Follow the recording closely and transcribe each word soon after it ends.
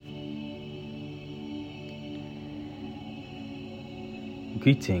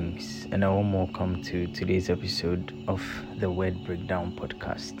Greetings and a warm welcome to today's episode of the Word Breakdown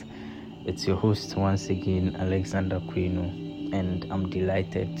podcast. It's your host once again, Alexander Quino, and I'm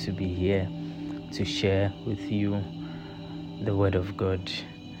delighted to be here to share with you the Word of God.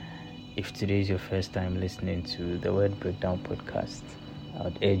 If today is your first time listening to the Word Breakdown podcast, I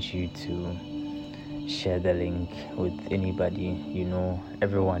would urge you to share the link with anybody you know,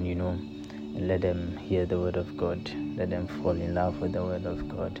 everyone you know, and let them hear the Word of God. Let them fall in love with the Word of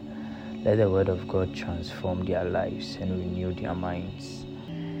God. Let the Word of God transform their lives and renew their minds.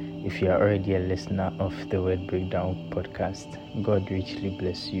 If you are already a listener of the Word Breakdown podcast, God richly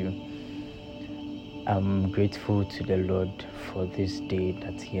bless you. I'm grateful to the Lord for this day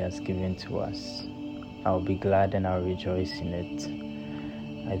that He has given to us. I'll be glad and I'll rejoice in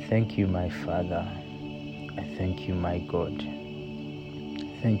it. I thank you, my Father. I thank you, my God.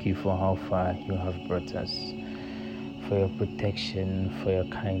 Thank you for how far you have brought us, for your protection, for your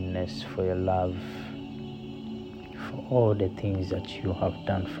kindness, for your love, for all the things that you have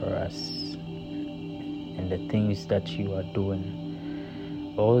done for us and the things that you are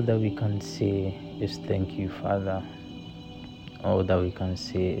doing. All that we can say is thank you, Father. All that we can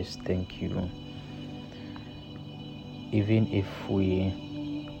say is thank you. Even if we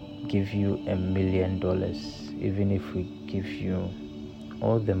give you $1 million, even if we give you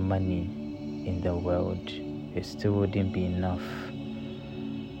all the money in the world, it still wouldn't be enough.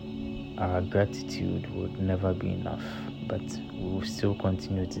 Our gratitude would never be enough, but we will still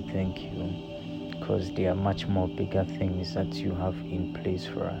continue to thank you because there are much more bigger things that you have in place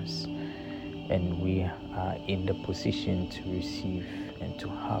for us, and we are in the position to receive and to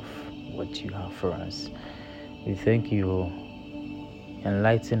have what you have for us. We thank you.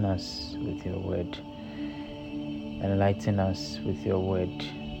 Enlighten us with your word. Enlighten us with your word.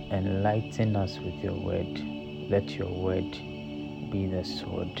 Enlighten us with your word. Let your word be the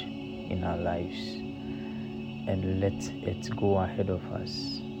sword in our lives, and let it go ahead of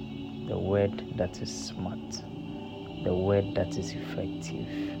us. The word that is smart, the word that is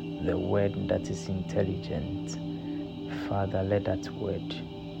effective, the word that is intelligent. Father, let that word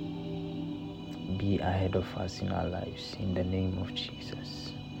be ahead of us in our lives, in the name of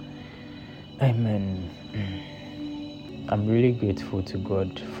Jesus. Amen. I'm really grateful to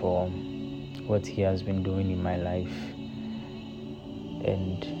God for what He has been doing in my life,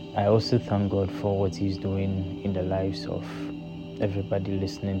 and I also thank God for what He's doing in the lives of everybody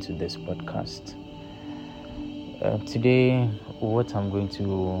listening to this podcast. Today, what I'm going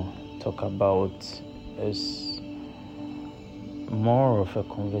to talk about is more of a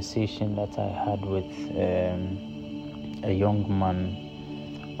conversation that I had with a young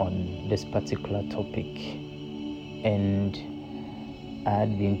man on this particular topic. And I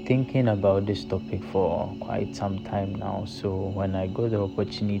had been thinking about this topic for quite some time now. So when I got the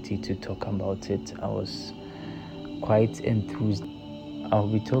opportunity to talk about it, I was quite enthused. I'll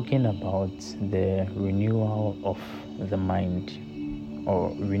be talking about the renewal of the mind,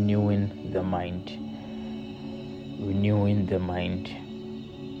 or renewing the mind. Renewing the mind.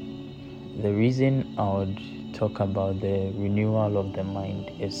 The reason I would talk about the renewal of the mind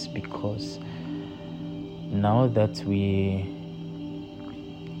is because now that we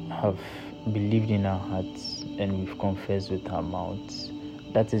have believed in our hearts and we've confessed with our mouths,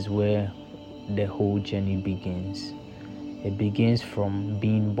 that is where the whole journey begins. It begins from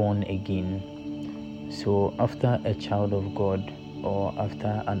being born again. So after a child of God, or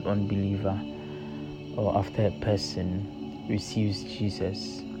after an unbeliever, or after a person receives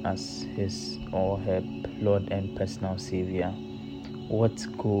Jesus as his or her Lord and personal Savior, what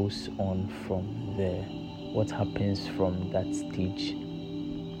goes on from there? What happens from that stage?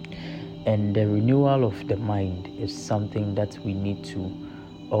 And the renewal of the mind is something that we need to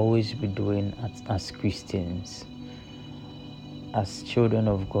always be doing as Christians. As children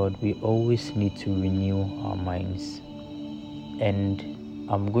of God, we always need to renew our minds. And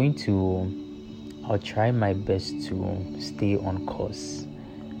I'll try my best to stay on course,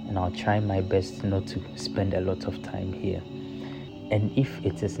 and I'll try my best not to spend a lot of time here. And if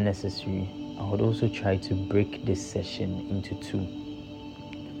it is necessary, I would also try to break this session into two.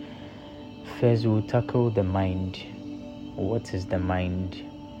 First, we'll tackle the mind. What is the mind?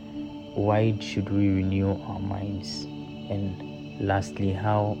 Why should we renew our minds? And lastly,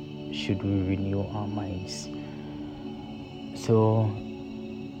 how should we renew our minds? So,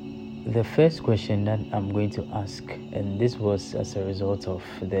 the first question that I'm going to ask, and this was as a result of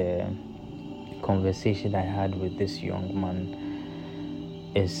the conversation I had with this young man,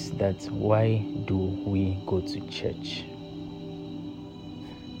 is that why do we go to church?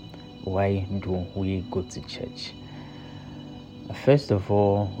 Why do we go to church? First of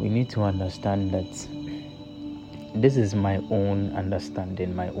all, we need to understand that this is my own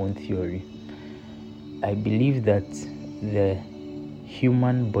understanding, my own theory. I believe that the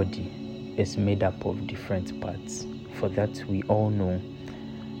human body is made up of different parts. For that, we all know.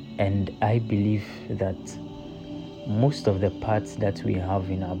 And I believe that most of the parts that we have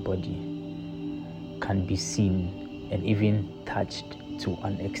in our body can be seen and even touched to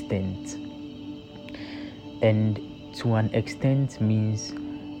an extent. And to an extent means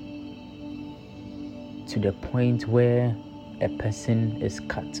to the point where a person is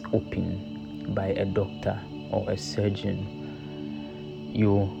cut open by a doctor or a surgeon.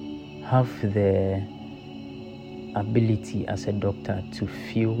 You have the ability as a doctor to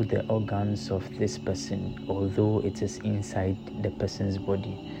feel the organs of this person, although it is inside the person's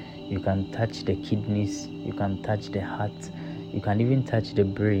body. You can touch the kidneys, you can touch the heart, you can even touch the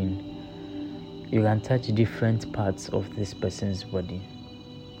brain. You can touch different parts of this person's body.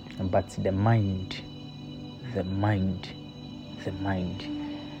 But the mind.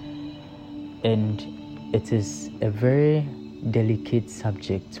 And it is a very delicate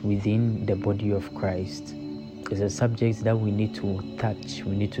subject within the body of Christ. It's a subject that we need to touch,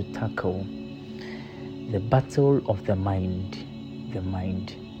 we need to tackle. The battle of the mind.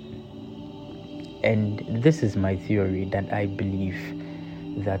 And this is my theory, that I believe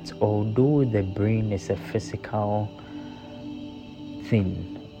that although the brain is a physical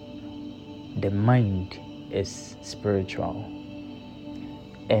thing, the mind is spiritual.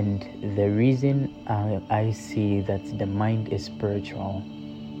 And the reason I say that the mind is spiritual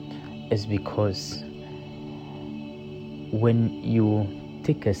is because when you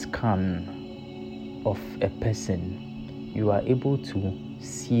take a scan of a person, you are able to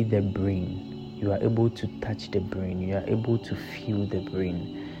see the brain. You are able to touch the brain. You are able to feel the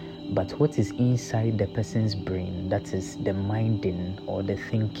brain. But what is inside the person's brain, that is the minding or the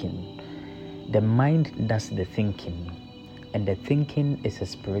thinking. The mind does the thinking, and the thinking is a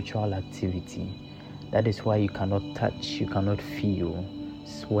spiritual activity. That is why you cannot touch, you cannot feel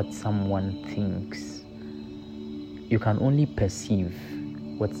what someone thinks. You can only perceive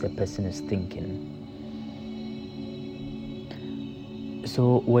what the person is thinking.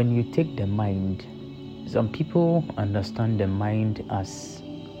 So when you take the mind, some people understand the mind as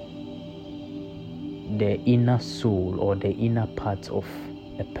the inner soul or the inner part of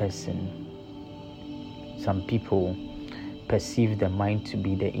a person. Some people perceive the mind to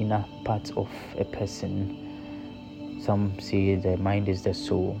be the inner part of a person. Some say the mind is the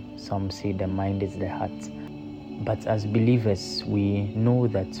soul. Some say the mind is the heart. But as believers, we know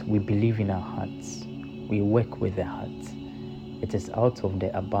that we believe in our hearts. We work with the heart. It is out of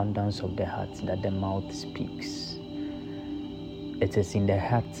the abundance of the heart that the mouth speaks. It is in the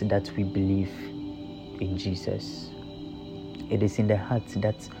heart that we believe in Jesus. It is in the heart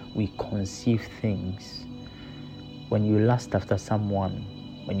that we conceive things. When you lust after someone,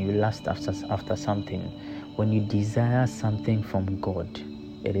 when you lust after something, when you desire something from God,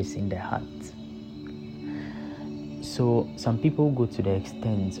 it is in the heart. So some people go to the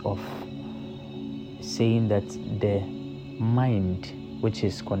extent of saying that the mind, which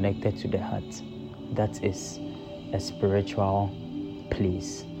is connected to the heart, that is a spiritual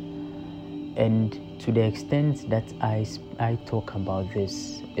place. And to the extent that I talk about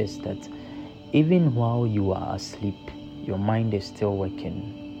this is that even while you are asleep, your mind is still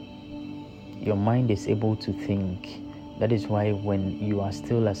working. Your mind is able to think. That is why when you are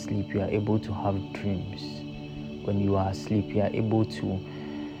still asleep, you are able to have dreams. When you are asleep, you are able to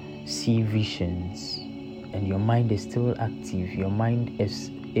see visions. And your mind is still active. Your mind is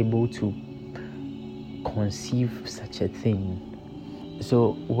able to conceive such a thing.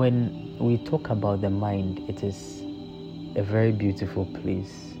 So when we talk about the mind, it is a very beautiful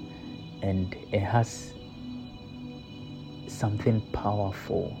place. And it has something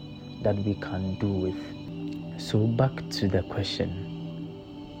powerful that we can do with. So back to the question,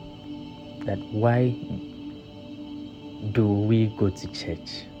 that why do we go to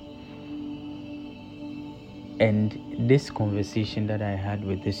church? And this conversation that I had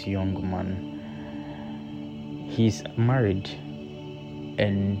with this young man, he's married,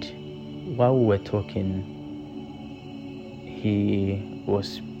 and while we were talking, he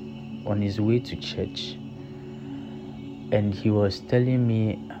was on his way to church, and he was telling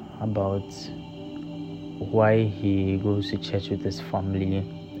me about why he goes to church with his family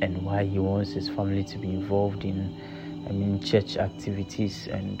and why he wants his family to be involved in church activities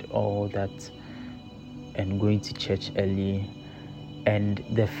and all that, and going to church early. And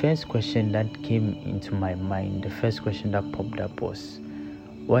the first question that came into my mind, the first question that popped up was,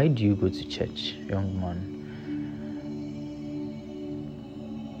 why do you go to church, young man?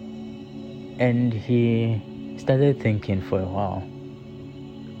 And he started thinking for a while.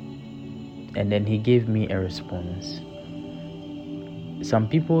 And then he gave me a response. Some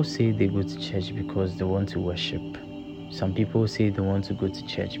people say they go to church because they want to worship. Some people say they want to go to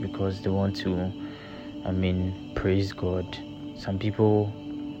church because they want to, praise God. Some people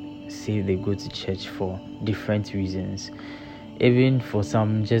say they go to church for different reasons. Even for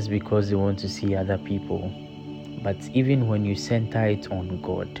some, just because they want to see other people. But even when you center it on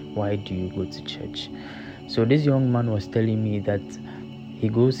God, why do you go to church? So this young man was telling me that he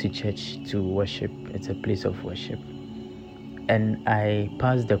goes to church to worship. It's a place of worship. And I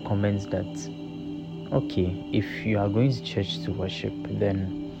passed the comments that, okay, if you are going to church to worship,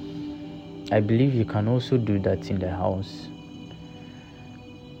 then I believe you can also do that in the house.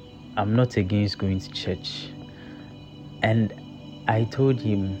 I'm not against going to church. And I told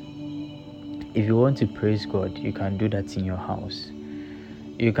him, if you want to praise God, you can do that in your house.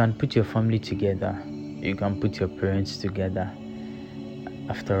 You can put your family together. You can put your parents together.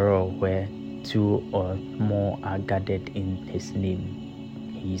 After all, where two or more are gathered in his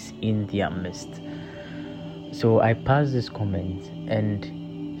name, he is in their midst. So I passed this comment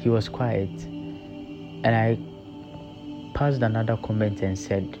and he was quiet. And I passed another comment and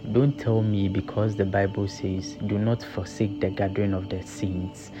said, don't tell me because the Bible says, do not forsake the gathering of the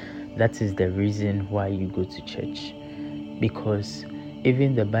saints. That is the reason why you go to church. Because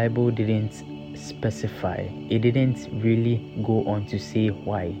even the Bible didn't specify. It didn't really go on to say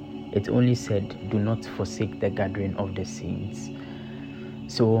why. It only said, do not forsake the gathering of the saints.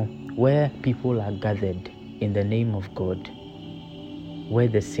 So where people are gathered in the name of God, where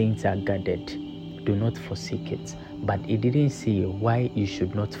the saints are gathered, do not forsake it. But it didn't say why you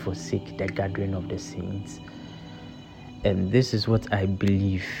should not forsake the gathering of the saints. And this is what I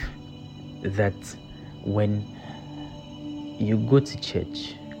believe, that when you go to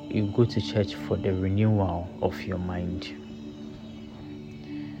church for the renewal of your mind.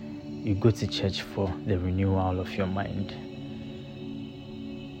 You go to church for the renewal of your mind.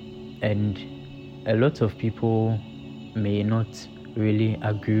 And a lot of people may not really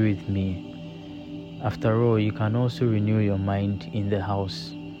agree with me. After all, you can also renew your mind in the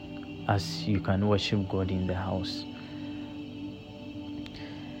house, as you can worship God in the house.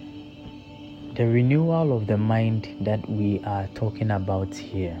 The renewal of the mind that we are talking about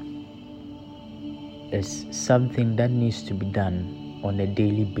here is something that needs to be done on a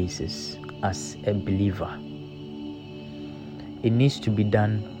daily basis as a believer. It needs to be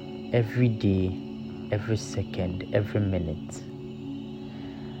done every day, every second, every minute.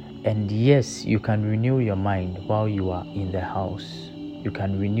 And yes, you can renew your mind while you are in the house. You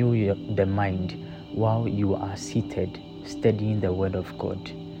can renew the mind while you are seated studying the Word of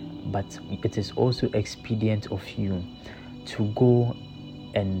God. But it is also expedient of you to go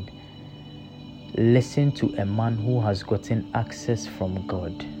and listen to a man who has gotten access from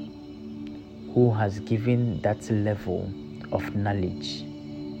God, who has given that level of knowledge,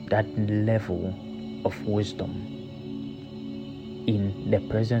 that level of wisdom in the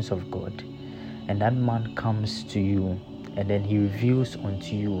presence of God. And that man comes to you and then he reveals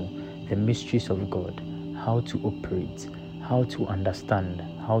unto you the mysteries of God, how to operate, how to understand,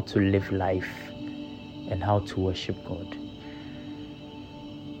 how to live life, and how to worship God.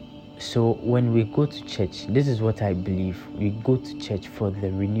 So when we go to church, this is what I believe. We go to church for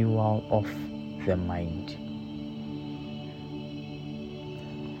the renewal of the mind.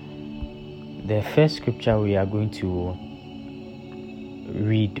 The first scripture we are going to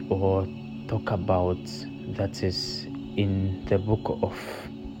read or talk about, that is in the book of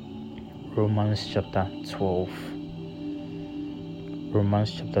Romans chapter 12.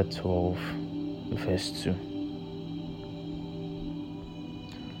 Romans chapter 12, verse 2.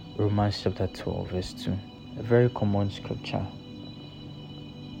 Romans chapter 12, verse 2. A very common scripture.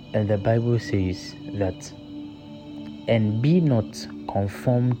 And the Bible says that, and be not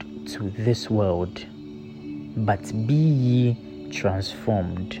conformed to this world, but be ye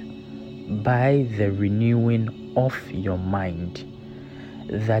transformed by the renewing of your mind,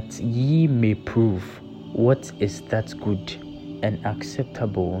 that ye may prove what is that good and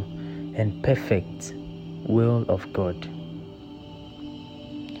acceptable and perfect will of God.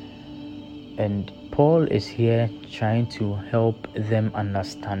 And Paul is here trying to help them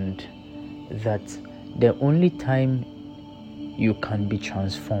understand that the only time you can be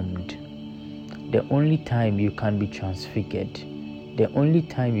transformed, the only time you can be transfigured, the only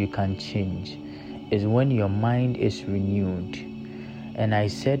time you can change is when your mind is renewed. And I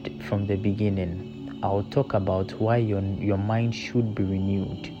said from the beginning, I'll talk about why your mind should be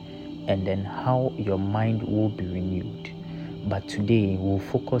renewed and then how your mind will be renewed. But today we'll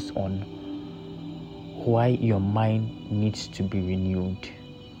focus on why your mind needs to be renewed.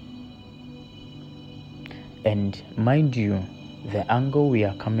 And mind you, the angle we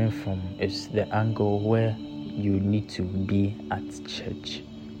are coming from is the angle where you need to be at church.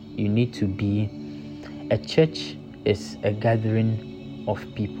 You need to be. A church is a gathering of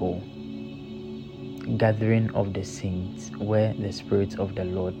people, gathering of the saints, where the Spirit of the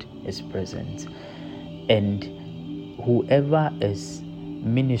Lord is present. And whoever is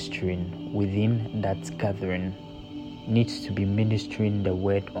ministering within that gathering needs to be ministering the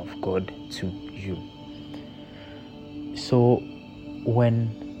word of God to you. So when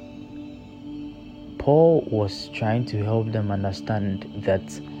Paul was trying to help them understand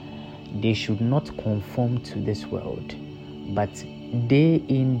that they should not conform to this world, but day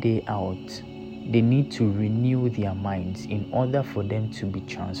in, day out, they need to renew their minds in order for them to be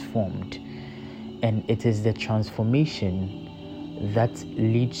transformed. And it is the transformation that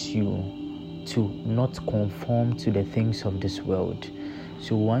leads you to not conform to the things of this world.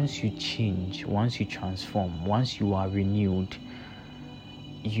 So once you change, once you transform, once you are renewed,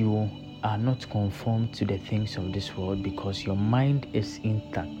 you are not conformed to the things of this world, because your mind is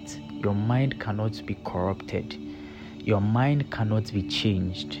intact. Your mind cannot be corrupted. Your mind cannot be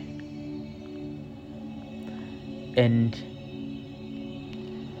changed. And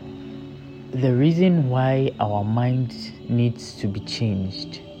the reason why our mind needs to be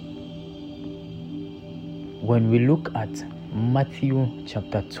changed, when we look at Matthew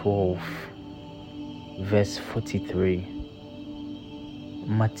chapter 12, verse 43.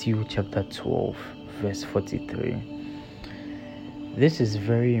 Matthew chapter 12, verse 43. This is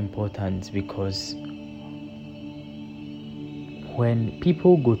very important, because when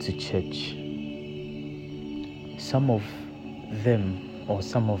people go to church, some of them, or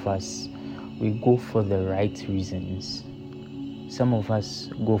some of us, we go for the right reasons. Some of us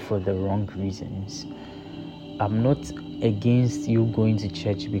go for the wrong reasons. I'm not against you going to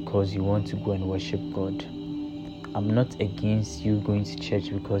church because you want to go and worship God. I'm not against you going to church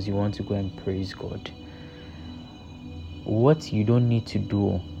because you want to go and praise God. What you don't need to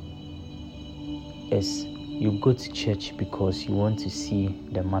do is you go to church because you want to see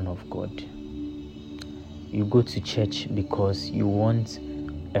the man of God. You go to church because you want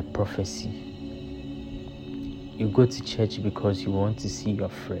a prophecy. You go to church because you want to see your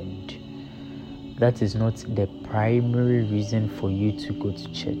friend. That is not the primary reason for you to go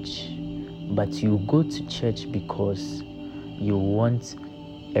to church. But you go to church because you want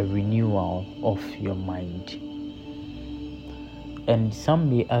a renewal of your mind. And some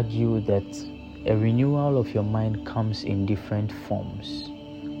may argue that a renewal of your mind comes in different forms.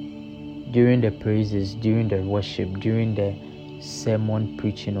 During the praises, during the worship, during the sermon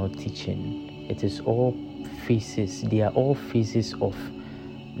preaching or teaching, it is all phases. They are all phases of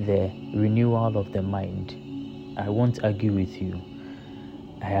the renewal of the mind. I won't argue with you.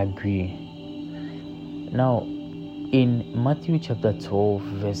 I agree. Now, in Matthew chapter 12,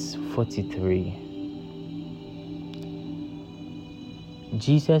 verse 43,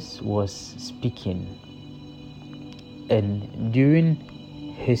 Jesus was speaking, and during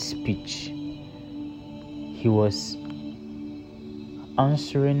his speech, he was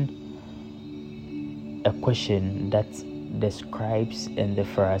answering a question that the scribes and the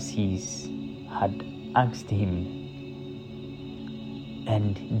Pharisees had asked him,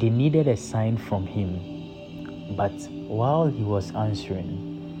 and they needed a sign from him. But while he was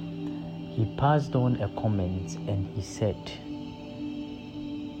answering, he passed on a comment, and he said,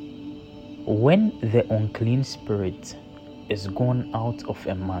 "When the unclean spirit is gone out of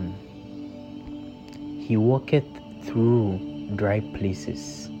a man, he walketh through dry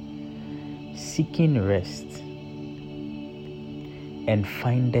places, seeking rest, and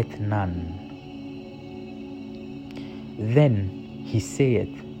findeth none. Then he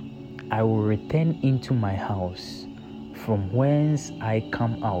saith, I will return into my house from whence I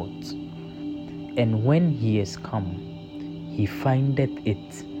come out. And when he is come, he findeth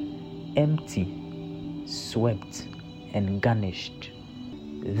it empty, swept, and garnished.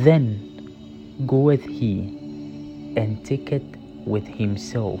 Then goeth he and taketh with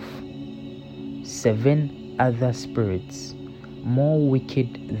himself 7 other spirits more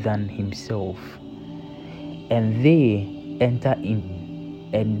wicked than himself, and they enter in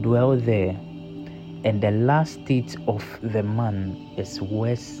and dwell there. And the last state of the man is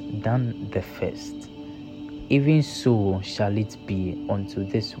worse than the first. Even so shall it be unto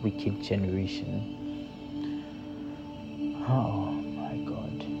this wicked generation." Oh my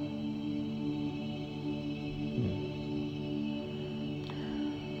God.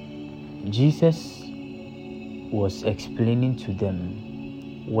 Jesus was explaining to them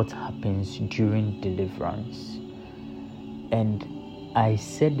what happens during deliverance. And I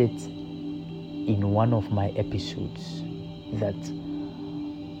said it in one of my episodes that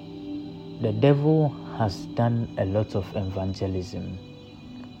the devil has done a lot of evangelism,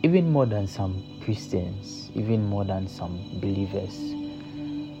 even more than some Christians, even more than some believers.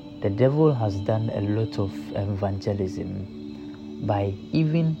 The devil has done a lot of evangelism by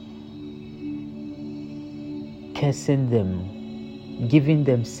even cursing them, giving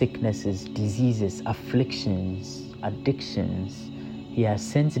them sicknesses, diseases, afflictions, addictions. He has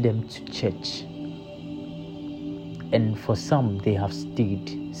sent them to church. And for some, they have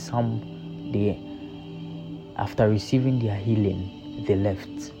stayed. Some, after receiving their healing, they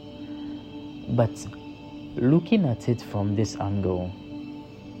left. But looking at it from this angle,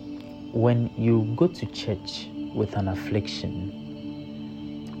 when you go to church with an affliction,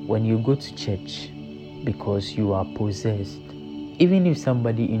 when you go to church because you are possessed, even if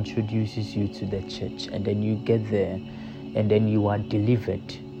somebody introduces you to the church and then you get there and then you are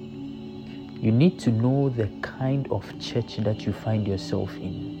delivered, you need to know the kind of church that you find yourself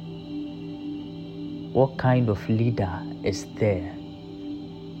in. What kind of leader is there?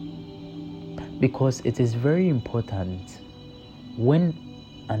 Because it is very important when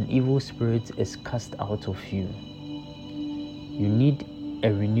an evil spirit is cast out of you, you need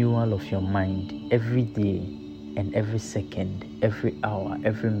a renewal of your mind every day and every second, every hour,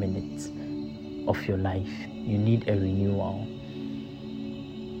 every minute of your life. You need a renewal.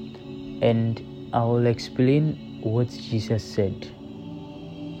 And I will explain what Jesus said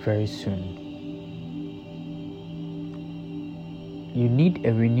very soon. You need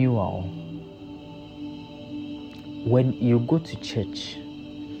a renewal. When you go to church,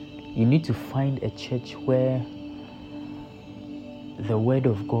 you need to find a church where the word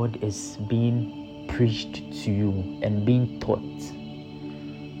of God is being preached to you and being taught.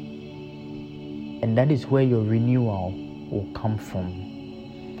 And that is where your renewal will come from.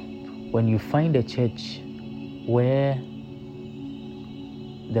 When you find a church where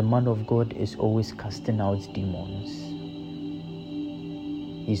the man of God is always casting out demons,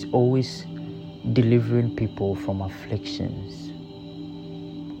 he's always delivering people from afflictions,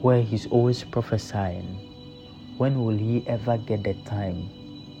 where he's always prophesying, when will he ever get the time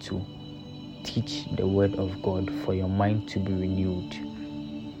to teach the word of God for your mind to be renewed?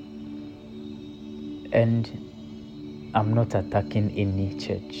 And I'm not attacking any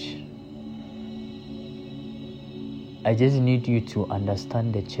church. I just need you to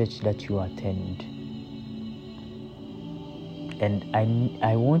understand the church that you attend. And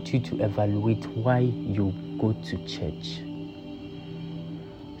I want you to evaluate why you go to church.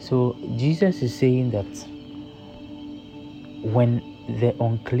 So Jesus is saying that when the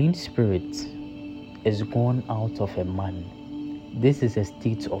unclean spirit is gone out of a man, this is a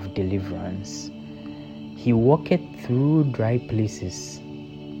state of deliverance. He walketh through dry places,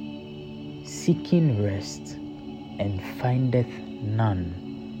 seeking rest, and findeth none.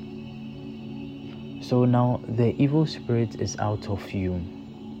 So now the evil spirit is out of you.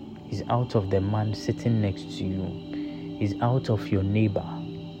 He's out of the man sitting next to you. He's out of your neighbor.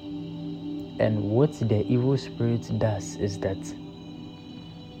 And what the evil spirit does is that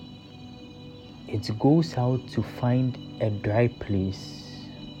it goes out to find a dry place.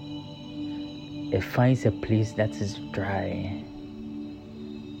 It finds a place that is dry.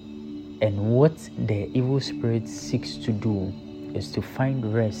 And what the evil spirit seeks to do is to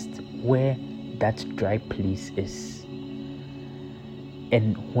find rest where that dry place is.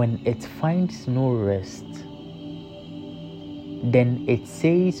 And when it finds no rest, then it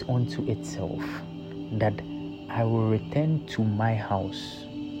says unto itself that I will return to my house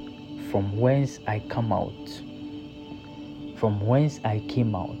from whence I come out, from whence I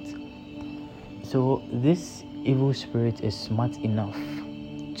came out. So this evil spirit is smart enough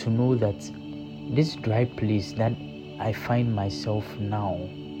to know that this dry place that I find myself now,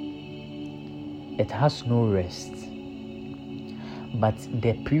 it has no rest. But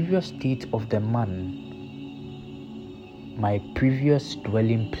the previous state of the man, my previous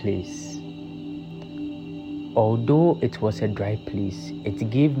dwelling place, although it was a dry place, it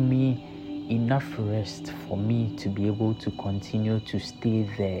gave me enough rest for me to be able to continue to stay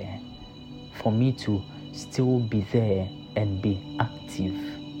there, for me to still be there and be active.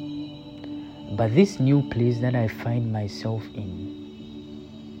 But this new place that I find myself in,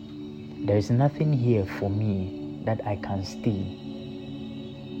 there is nothing here for me that I can stay.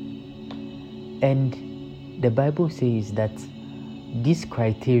 And the Bible says that this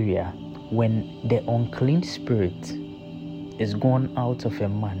criteria, when the unclean spirit is gone out of a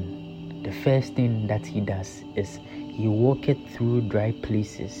man, the first thing that he does is he walketh through dry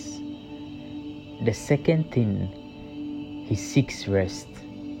places. The second thing, he seeks rest.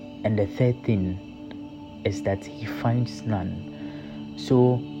 And the third thing is that he finds none.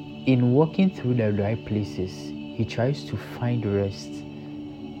 So in walking through the dry places, he tries to find rest.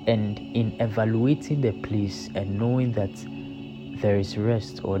 And in evaluating the place and knowing that there is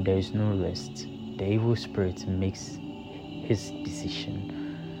rest or there is no rest, the evil spirit makes his decision.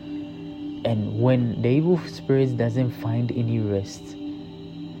 And when the evil spirit doesn't find any rest,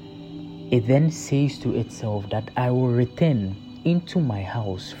 it then says to itself that I will return into my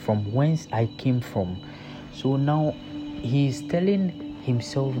house from whence I came from. So now he is telling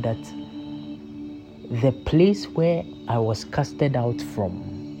himself that the place where I was casted out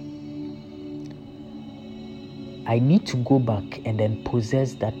from, I need to go back and then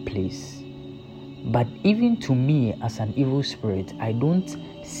possess that place. But even to me as an evil spirit, I don't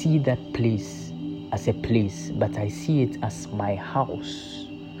see that place as a place, but I see it as my house.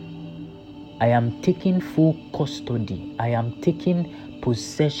 I am taking full custody. I am taking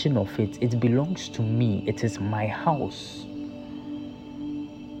possession of it. It belongs to me. It is my house.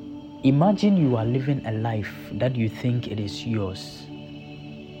 Imagine you are living a life that you think it is yours.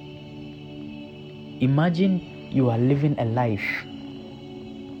 Imagine you are living a life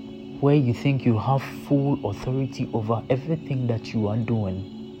where you think you have full authority over everything that you are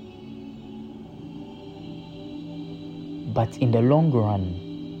doing. But in the long run,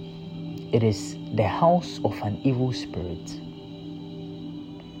 it is the house of an evil spirit.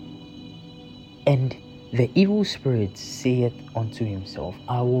 And the evil spirit saith unto himself,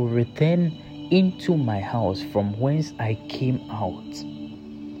 I will return into my house from whence I came out.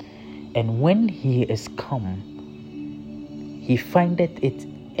 And when he is come, he findeth it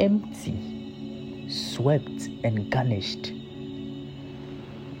empty, swept, and garnished.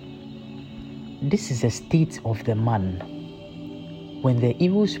 This is the state of the man. When the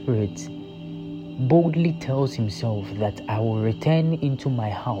evil spirit boldly tells himself that I will return into my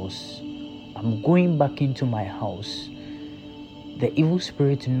house, I'm going back into my house, the evil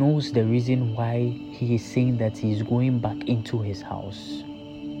spirit knows the reason why he is saying that he is going back into his house.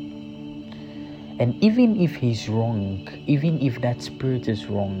 And even if he's wrong, even if that spirit is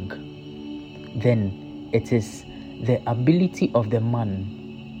wrong, then it is the ability of the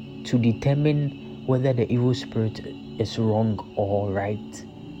man to determine whether the evil spirit is wrong or right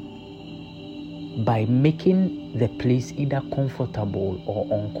by making the place either comfortable or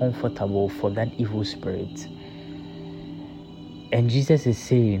uncomfortable for that evil spirit. And Jesus is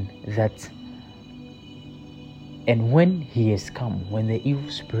saying that, and when he is come, when the evil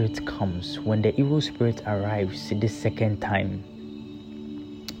spirit comes, when the evil spirit arrives the second time,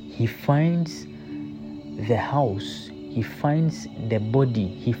 he finds the house, he finds the body,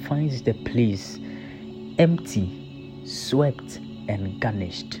 he finds the place empty, swept, and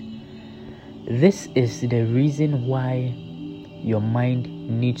garnished. This is the reason why your mind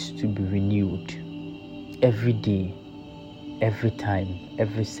needs to be renewed every day, every time,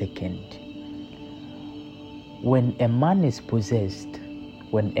 every second. When a man is possessed,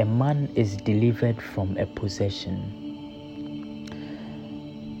 when a man is delivered from a possession,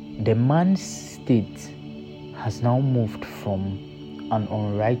 the man's state has now moved from an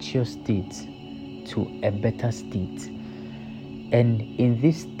unrighteous state to a better state. And in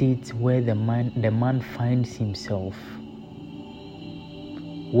this state where the man finds himself,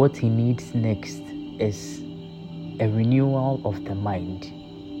 what he needs next is a renewal of the mind,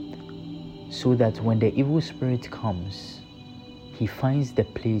 so that when the evil spirit comes, he finds the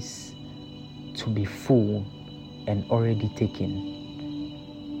place to be full and already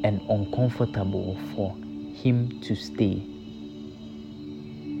taken and uncomfortable for him to stay.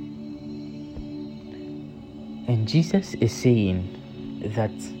 And Jesus is saying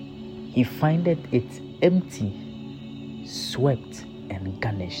that he findeth it empty, swept, and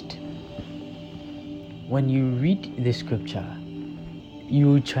garnished. When you read the scripture,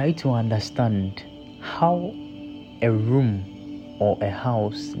 you try to understand how a room or a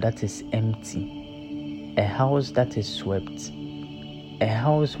house that is empty, a house that is swept, a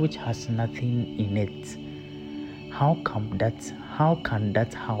house which has nothing in it, how can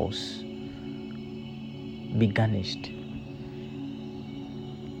that house be garnished?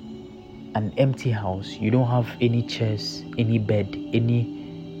 An empty house, you don't have any chairs, any bed, any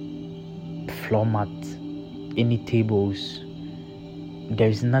floor mat, any tables. There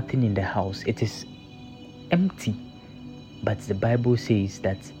is nothing in the house. It is empty, but the Bible says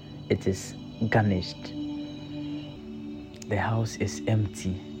that it is garnished. The house is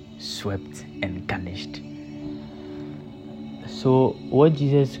empty, swept, and garnished. So what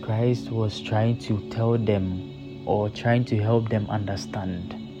Jesus Christ was trying to tell them, or trying to help them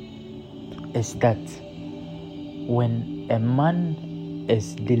understand is that when a man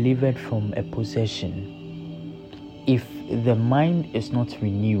is delivered from a possession, if the mind is not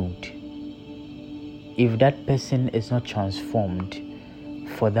renewed, if that person is not transformed,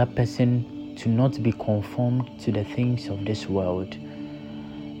 for that person to not be conformed to the things of this world,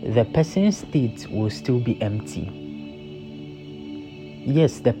 the person's state will still be empty.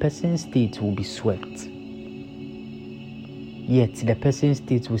 Yes, the person's state will be swept, yet the person's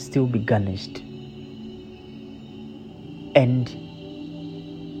state will still be garnished. And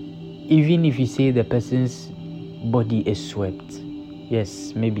even if you say the person's body is swept,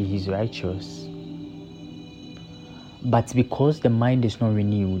 yes, maybe he's righteous, but because the mind is not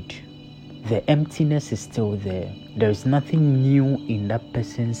renewed, the emptiness is still there. There is nothing new in that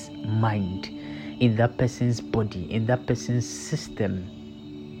person's mind, in that person's body, in that person's system.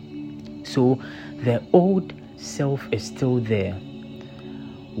 So the old self is still there.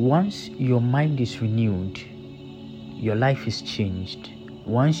 Once your mind is renewed, your life is changed.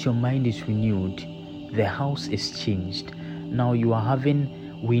 Once your mind is renewed, the house is changed. Now you are having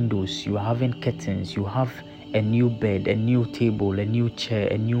windows, you are having curtains, you have a new bed, a new table, a new chair,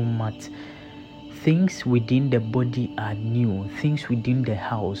 a new mat. Things within the body are new. Things within the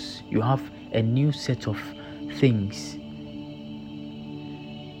house, you have a new set of things.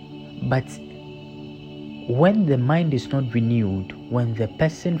 But when the mind is not renewed, when the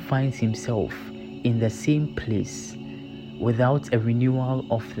person finds himself in the same place without a renewal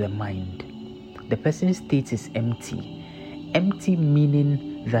of the mind, the person's state is empty. Empty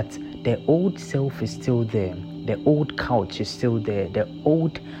meaning that the old self is still there. The old couch is still there. The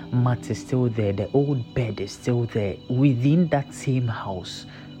old mat is still there. The old bed is still there within that same house.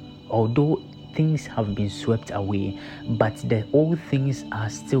 Although things have been swept away, but the old things are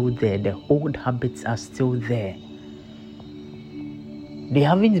still there. The old habits are still there. They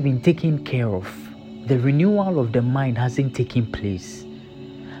haven't been taken care of. The renewal of the mind hasn't taken place.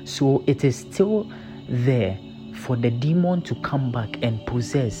 So it is still there for the demon to come back and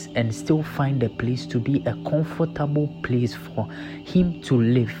possess and still find a place to be a comfortable place for him to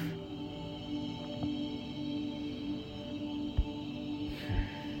live.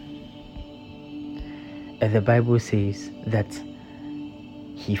 And the Bible says that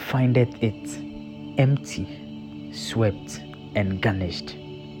he findeth it empty, swept, and garnished.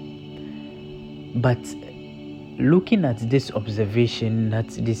 But looking at this observation that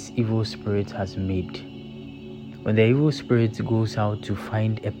this evil spirit has made, when the evil spirit goes out to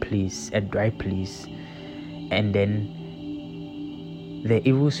find a place, a dry place, and then the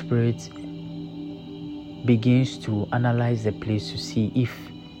evil spirit begins to analyze the place to see if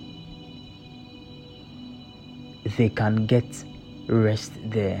they can get rest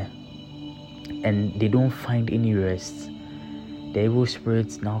there, and they don't find any rest, the evil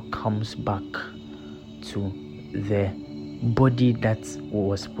spirit now comes back to the body that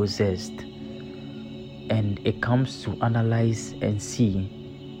was possessed, and it comes to analyze and see.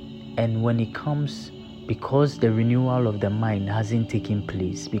 And when it comes, because the renewal of the mind hasn't taken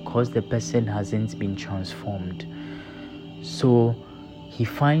place, because the person hasn't been transformed, so he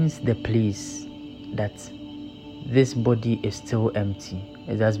finds the place that this body is still empty.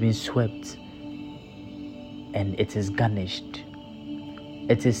 It has been swept and it is garnished.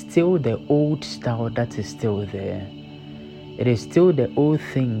 It is still the old style that is still there. It is still the old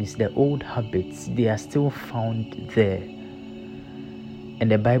things, the old habits, they are still found there. And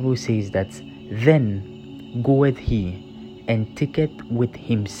the Bible says that then goeth he and taketh with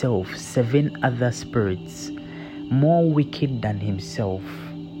himself 7 other spirits, more wicked than himself.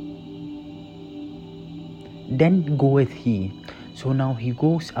 Then goeth he. So now he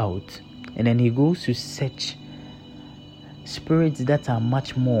goes out and then he goes to search spirits that are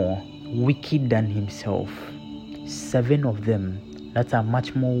much more wicked than himself. 7 of them that are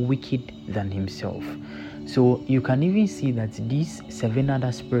much more wicked than himself. So you can even see that these 7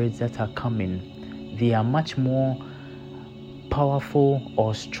 other spirits that are coming, they are much more powerful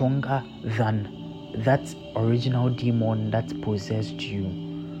or stronger than that original demon that possessed you.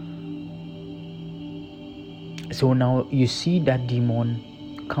 So now you see that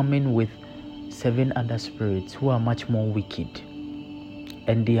demon coming with 7 other spirits who are much more wicked,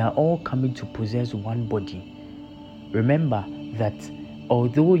 and they are all coming to possess one body. Remember that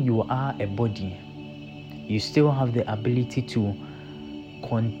although you are a body, you still have the ability to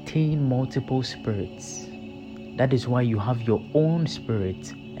contain multiple spirits. That is why you have your own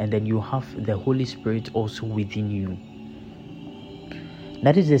spirit, and then you have the Holy Spirit also within you.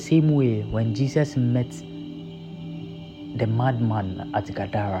 That is the same way when Jesus met the madman at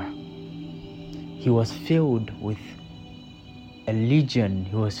Gadara. he was filled with a legion.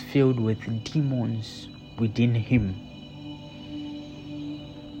 He was filled with demons within him.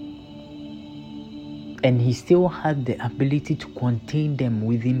 And he still had the ability to contain them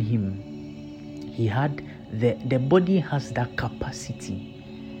within him. He had the body has that capacity.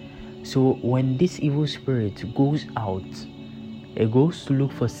 So when this evil spirit goes out, it goes to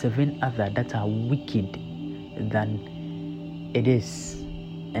look for 7 other that are wicked than it is.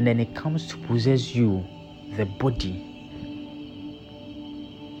 And then it comes to possess you, the body.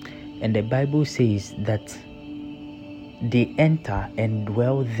 And the Bible says that they enter and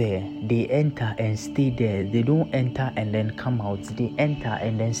dwell there. They enter and stay there. They don't enter and then come out. They enter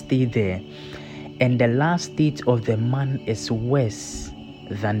and then stay there. And the last state of the man is worse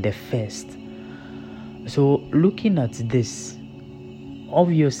than the first. So looking at this,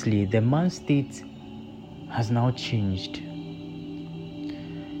 obviously the man's state has now changed.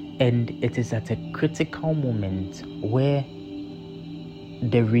 And it is at a critical moment where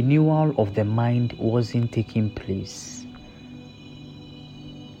the renewal of the mind wasn't taking place.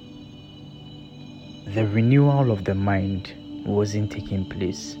 The renewal of the mind wasn't taking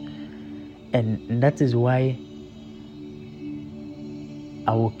place. And that is why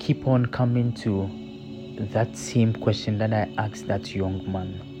I will keep on coming to that same question that I asked that young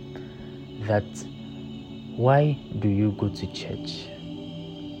man. That why do you go to church?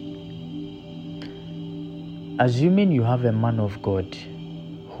 Assuming you have a man of God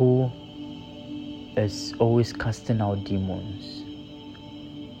who is always casting out demons,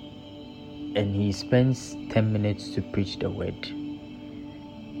 and he spends 10 minutes to preach the word,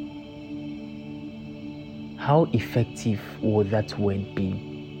 how effective will that word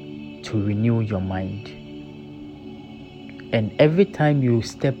be to renew your mind? And every time you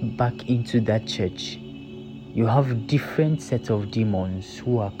step back into that church, you have different sets of demons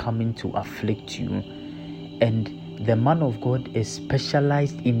who are coming to afflict you. And the man of God is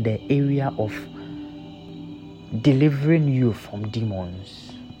specialized in the area of delivering you from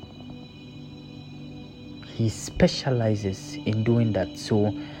demons. He specializes in doing that. So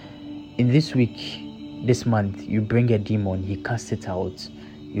in this week, this month, you bring a demon, he casts it out.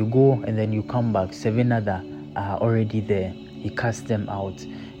 You go and then you come back, 7 other are already there. He casts them out.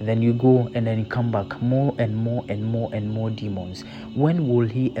 And then you go and then you come back, more and more and more and more demons. When will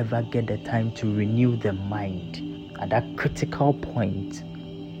he ever get the time to renew the mind at that critical point?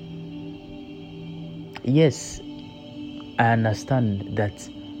 Yes, I understand that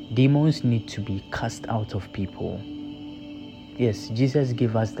demons need to be cast out of people. Yes, Jesus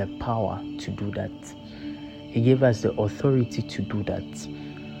gave us the power to do that. He gave us the authority to do that.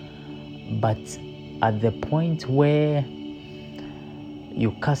 But at the point where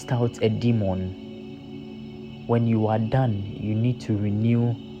you cast out a demon, when you are done, you need to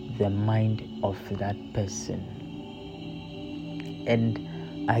renew the mind of that person.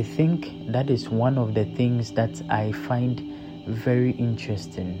 And I think that is one of the things that I find very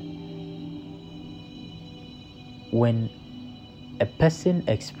interesting. When a person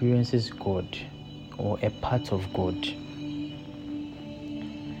experiences God or a part of God,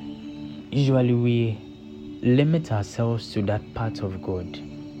 usually we limit ourselves to that part of God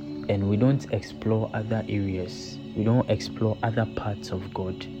and we don't explore other areas. We don't explore other parts of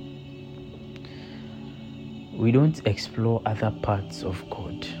God. We don't explore other parts of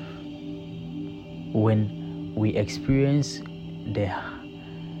God. When we experience the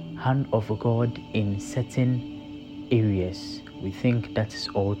hand of God in certain areas, we think that is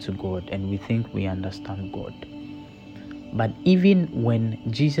all to God and we think we understand God. But even when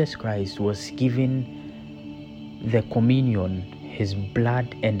Jesus Christ was given the communion, his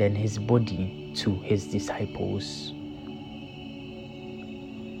blood and then his body to his disciples,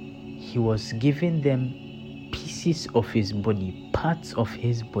 he was giving them pieces of his body, parts of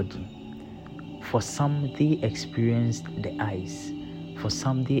his body. For some, they experienced the eyes. For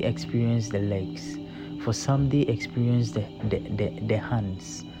some, they experienced the legs. For some, they experienced the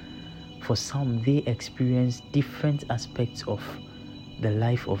hands. For some, they experienced different aspects of the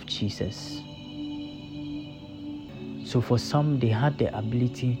life of Jesus. So for some, they had the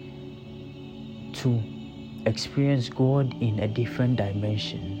ability to experience God in a different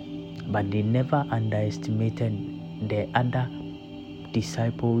dimension, but they never underestimated the other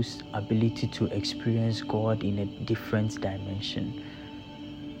disciples' ability to experience God in a different dimension.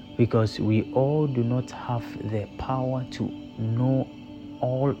 Because we all do not have the power to know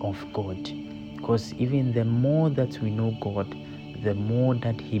all of God. Because even the more that we know God, the more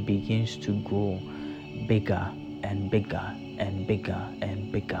that he begins to grow bigger and bigger and bigger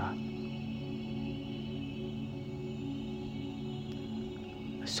and bigger.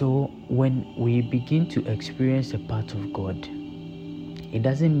 So when we begin to experience a part of God, it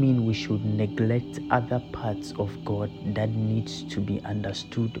doesn't mean we should neglect other parts of God that needs to be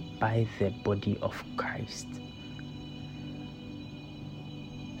understood by the body of Christ.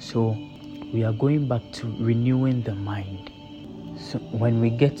 So we are going back to renewing the mind. So when we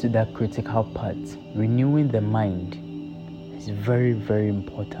get to that critical part, renewing the mind is very, very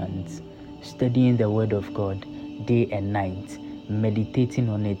important. Studying the Word of God day and night, meditating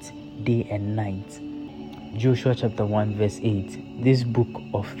on it day and night. Joshua chapter 1 verse 8, this book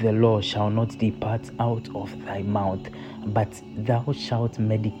of the law shall not depart out of thy mouth, but thou shalt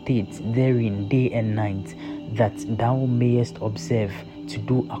meditate therein day and night, that thou mayest observe to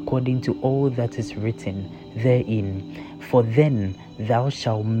do according to all that is written therein. For then thou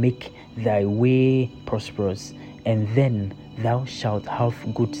shalt make thy way prosperous, and then thou shalt have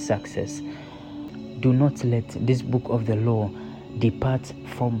good success. Do not let this book of the law depart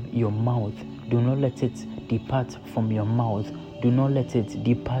from your mouth. Do not let it depart from your mouth. Do not let it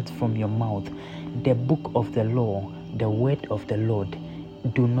depart from your mouth. The book of the law, the word of the Lord,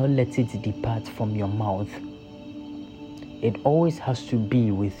 do not let it depart from your mouth. It always has to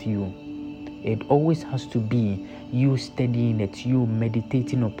be with you. It always has to be you studying it, you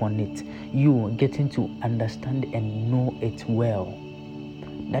meditating upon it, you getting to understand and know it well.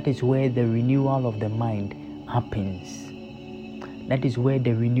 That is where the renewal of the mind happens. That is where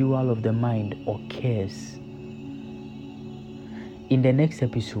the renewal of the mind occurs. In the next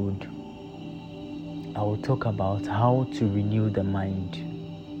episode, I will talk about how to renew the mind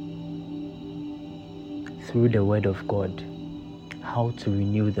through the Word of God. How to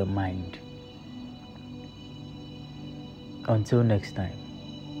renew the mind. Until next time,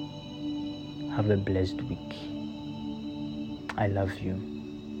 have a blessed week. I love you.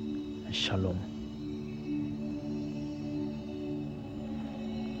 Shalom.